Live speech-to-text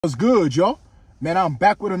What's good, y'all? Man, I'm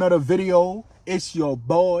back with another video. It's your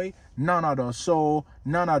boy, NanaTheSoul,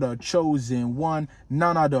 Nana the Chosen One,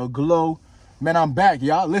 Nana the Glow. Man, I'm back,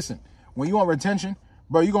 y'all. Listen, when you on retention,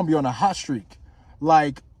 bro, you're going to be on a hot streak.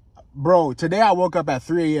 Like, bro, today I woke up at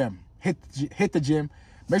 3 a.m., hit the gym.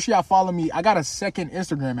 Make sure y'all follow me. I got a second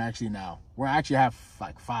Instagram actually now, where I actually have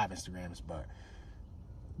like 5 Instagrams, but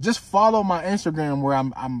just follow my Instagram where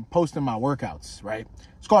I'm posting my workouts, right?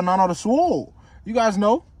 It's called NanaTheSoul. You guys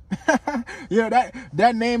know. Yeah,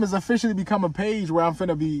 that name has officially become a page where I'm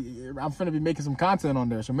finna be making some content on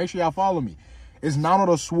there. So make sure y'all follow me. It's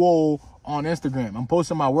NanaTheSoul on Instagram. I'm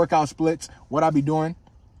posting my workout splits, what I be doing.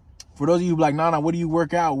 For those of you like, Nana, what do you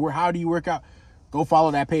work out? How do you work out? Go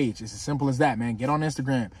follow that page. It's as simple as that, man. Get on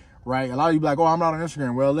Instagram, right? A lot of you be like, oh, I'm not on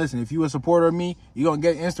Instagram. Well, listen, if you a supporter of me, you're gonna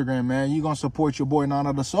get Instagram, man. You're gonna support your boy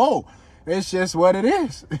NanaTheSoul. It's just what it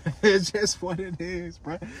is. It's just what it is,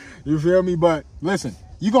 bro. You feel me? But listen,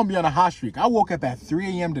 you're going to be on a hot streak. I woke up at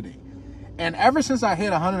 3 a.m. today. And ever since I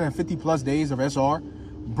hit 150 plus days of SR,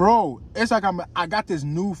 bro, it's like I got this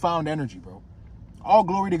newfound energy, bro. All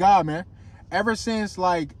glory to God, man. Ever since,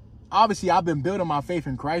 like, obviously I've been building my faith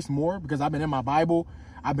in Christ more because I've been in my Bible.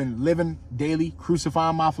 I've been living daily,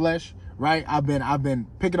 crucifying my flesh, right? I've been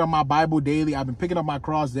picking up my Bible daily. I've been picking up my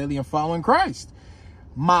cross daily and following Christ.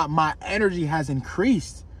 My energy has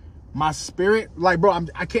increased. My spirit, like, bro, I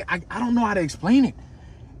don't know how to explain it.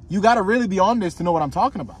 You got to really be on this to know what I'm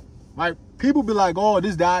talking about. Like, people be like, oh,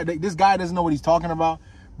 this guy doesn't know what he's talking about.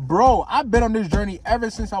 Bro, I've been on this journey ever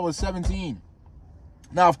since I was 17.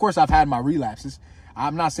 Now, of course, I've had my relapses.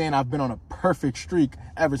 I'm not saying I've been on a perfect streak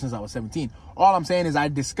ever since I was 17. All I'm saying is I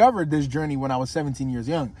discovered this journey when I was 17 years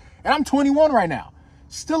young. And I'm 21 right now.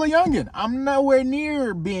 Still a youngin'. I'm nowhere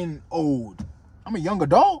near being old. I'm a young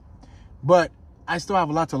adult, but I still have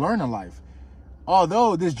a lot to learn in life.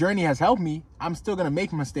 Although this journey has helped me, I'm still going to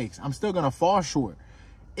make mistakes. I'm still going to fall short.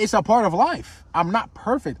 It's a part of life. I'm not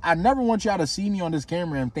perfect. I never want y'all to see me on this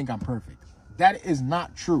camera and think I'm perfect. That is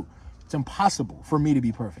not true. It's impossible for me to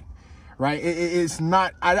be perfect, right? It's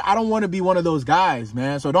not. I don't want to be one of those guys,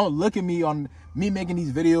 man. So don't look at me on me making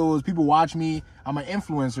these videos. People watch me. I'm an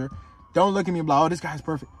influencer. Don't look at me and be like, oh, this guy's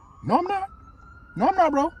perfect. No, I'm not. No, I'm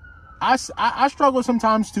not, bro. I struggle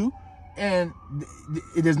sometimes too, and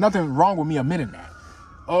there's nothing wrong with me admitting that.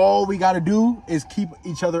 All we got to do is keep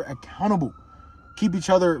each other accountable, keep each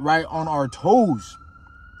other right on our toes,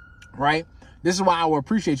 right? This is why I would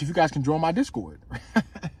appreciate you if you guys can join my Discord.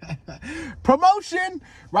 Promotion,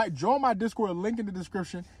 right? Join my Discord, link in the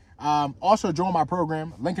description. Also join my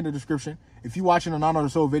program, link in the description. If you're watching a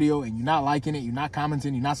NanaTheSoul video and you're not liking it, you're not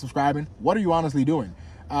commenting, you're not subscribing, what are you honestly doing?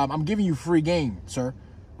 I'm giving you free game, sir.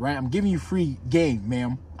 Right? I'm giving you free game,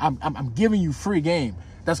 ma'am. I'm giving you free game.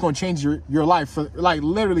 That's going to change your life. For, like,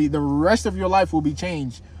 literally, the rest of your life will be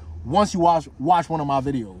changed once you watch one of my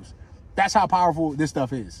videos. That's how powerful this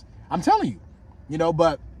stuff is. I'm telling you. You know,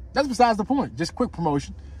 but that's besides the point. Just quick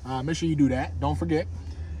promotion. Make sure you do that. Don't forget.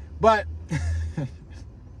 But,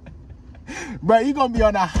 bro, you're going to be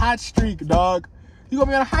on a hot streak, dog. You're going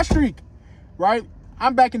to be on a hot streak, right?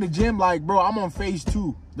 I'm back in the gym like, bro, I'm on phase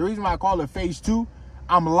 2. The reason why I call it phase 2,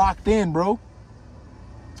 I'm locked in, bro.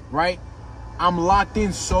 Right? I'm locked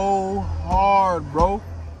in so hard, bro.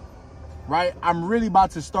 Right? I'm really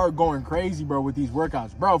about to start going crazy, bro, with these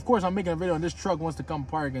workouts. Bro, of course, I'm making a video and this truck wants to come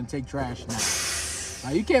park and take trash now.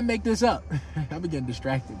 Now, you can't make this up. I'm getting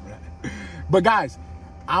distracted, bro. But, guys,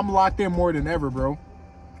 I'm locked in more than ever, bro.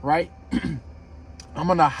 Right?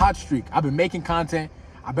 I'm on a hot streak. I've been making content.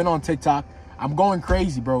 I've been on TikTok. I'm going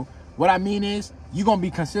crazy, bro. What I mean is, you're going to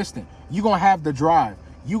be consistent. You're going to have the drive.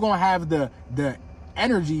 You're going to have the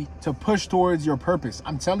energy to push towards your purpose.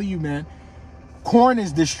 I'm telling you, man, corn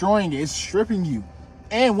is destroying it. It's stripping you.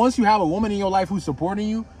 And once you have a woman in your life who's supporting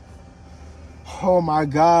you, oh my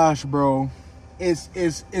gosh, bro.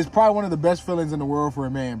 It's probably one of the best feelings in the world for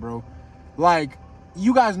a man, bro. Like,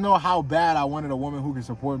 you guys know how bad I wanted a woman who can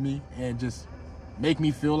support me and just make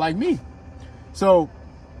me feel like me. So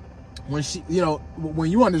when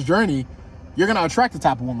when you're on this journey, you're going to attract the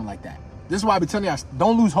type of woman like that. This is why I be telling you,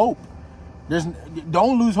 don't lose hope.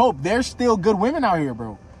 Don't lose hope. There's still good women out here,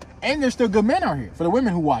 bro. And there's still good men out here for the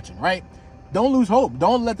women who watching, right? Don't lose hope.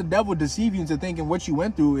 Don't let the devil deceive you into thinking what you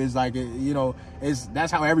went through is like,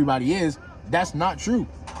 that's how everybody is. That's not true.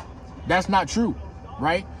 That's not true,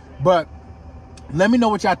 right? But let me know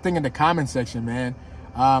what y'all think in the comment section, man,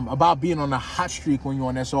 about being on a hot streak when you're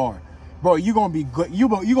on SR. Bro, you're going to be good. You're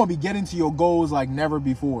going to be getting to your goals like never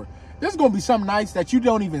before. There's going to be some nights that you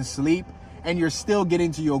don't even sleep and you're still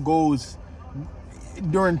getting to your goals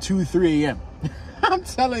during 2, 3 a.m. I'm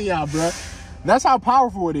telling y'all, bro. That's how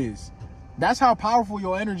powerful it is. That's how powerful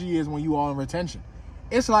your energy is when you are in retention.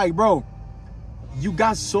 It's like, bro, you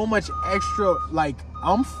got so much extra, like,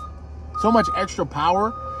 so much extra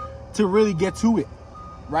power to really get to it,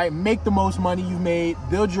 right? Make the most money you've made,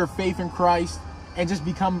 build your faith in Christ, and just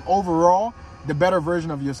become overall the better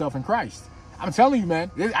version of yourself in Christ. I'm telling you,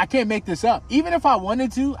 man, I can't make this up. Even if I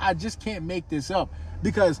wanted to, I just can't make this up,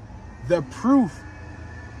 because the proof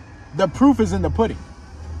is in the pudding.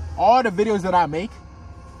 All the videos that I make,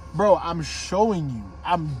 bro, I'm showing you,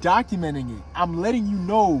 I'm documenting it, I'm letting you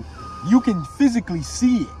know you can physically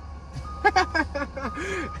see it.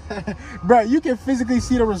 Bro, you can physically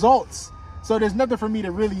see the results. So there's nothing for me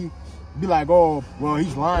to really be like, oh, well,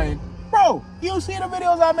 he's lying. Bro, you see the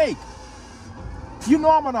videos I make. You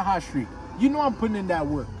know I'm on a hot streak. You know I'm putting in that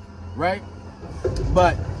work, right?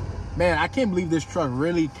 But, man, I can't believe this truck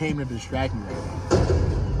really came to distract me right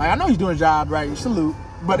now. Like, I know he's doing his job, right? Salute.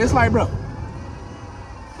 But it's like, bro,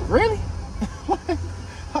 really?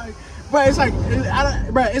 But it's like,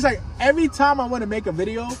 bro, it's like every time I want to make a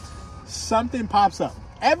video, something pops up.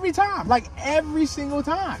 Every time. Like, every single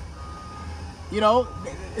time. You know?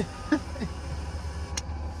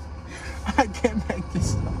 I can't make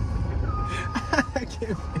this up. I can't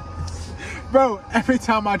make this. Bro, every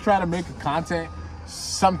time I try to make a content,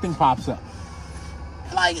 something pops up.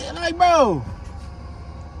 Like, bro.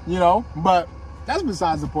 You know? But that's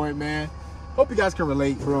besides the point, man. Hope you guys can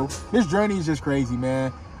relate, bro. This journey is just crazy,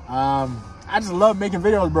 man. I just love making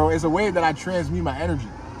videos, bro. It's a way that I transmute my energy.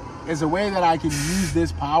 It's a way that I can use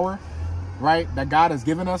this power, right, that God has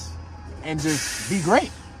given us, and just be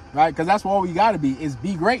great, right? Because that's what we got to be, is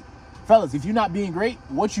be great. Fellas, if you're not being great,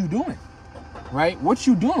 what you doing, right? What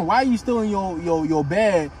you doing? Why are you still in your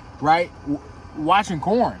bed, right, watching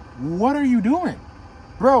corn? What are you doing?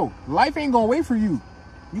 Bro, life ain't going to wait for you.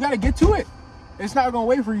 You got to get to it. It's not going to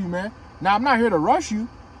wait for you, man. Now, I'm not here to rush you,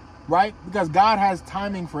 right? Because God has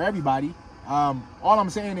timing for everybody. All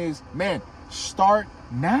I'm saying is, man, start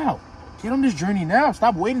now. Get on this journey now.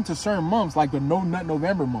 Stop waiting to certain months, like the No Nut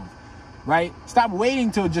November month, right? Stop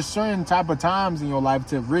waiting till just certain type of times in your life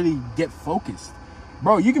to really get focused.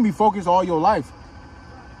 Bro, you can be focused all your life,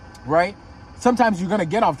 right? Sometimes you're going to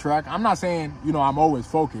get off track. I'm not saying, you know, I'm always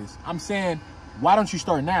focused. I'm saying, why don't you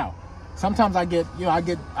start now? Sometimes I get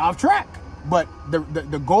off track, but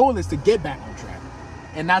the goal is to get back on track,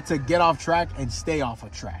 and not to get off track and stay off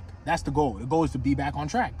of track. That's the goal. The goal is to be back on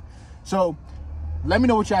track. So let me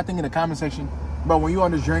know what y'all think in the comment section. But when you're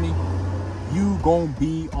on this journey, you gonna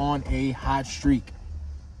be on a hot streak.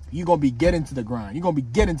 You're gonna be getting to the grind. You're gonna be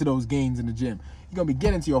getting to those gains in the gym. You're gonna be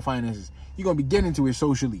getting to your finances. You're gonna be getting to it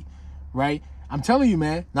socially, right? I'm telling you,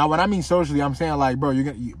 man. Now, when I mean socially, I'm saying, like, bro,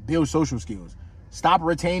 you build social skills. Stop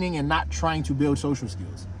retaining and not trying to build social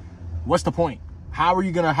skills. What's the point? How are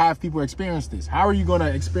you going to have people experience this? How are you going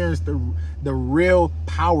to experience the real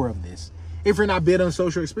power of this if you're not building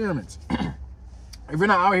social experiments? If you're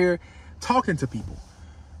not out here talking to people,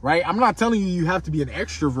 right? I'm not telling you have to be an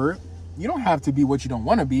extrovert. You don't have to be what you don't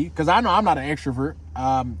want to be, because I know I'm not an extrovert,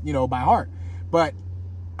 you know, by heart. But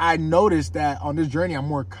I noticed that on this journey, I'm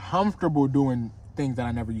more comfortable doing things that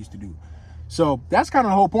I never used to do. So that's kind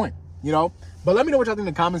of the whole point, you know? But let me know what y'all think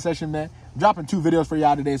in the comment section, man. I'm dropping 2 videos for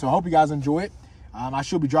y'all today, so I hope you guys enjoy it. I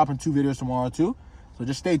should be dropping 2 videos tomorrow too, so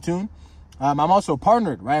just stay tuned. I'm also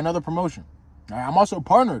partnered, right? Another promotion. All right, I'm also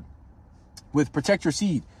partnered with Protect Your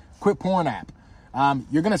Seed, Quit Porn app.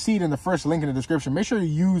 You're going to see it in the first link in the description. Make sure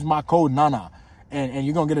you use my code NANA, and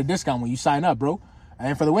you're going to get a discount when you sign up, bro.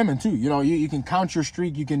 And for the women too, you know, you can count your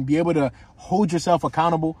streak. You can be able to hold yourself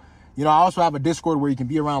accountable. You know, I also have a Discord where you can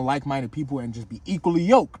be around like-minded people and just be equally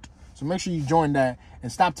yoked. So make sure you join that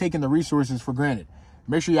and stop taking the resources for granted.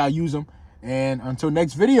 Make sure y'all use them. And until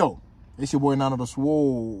next video, it's your boy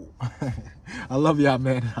NanaTheSoul. I love y'all,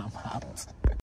 man. I'm out.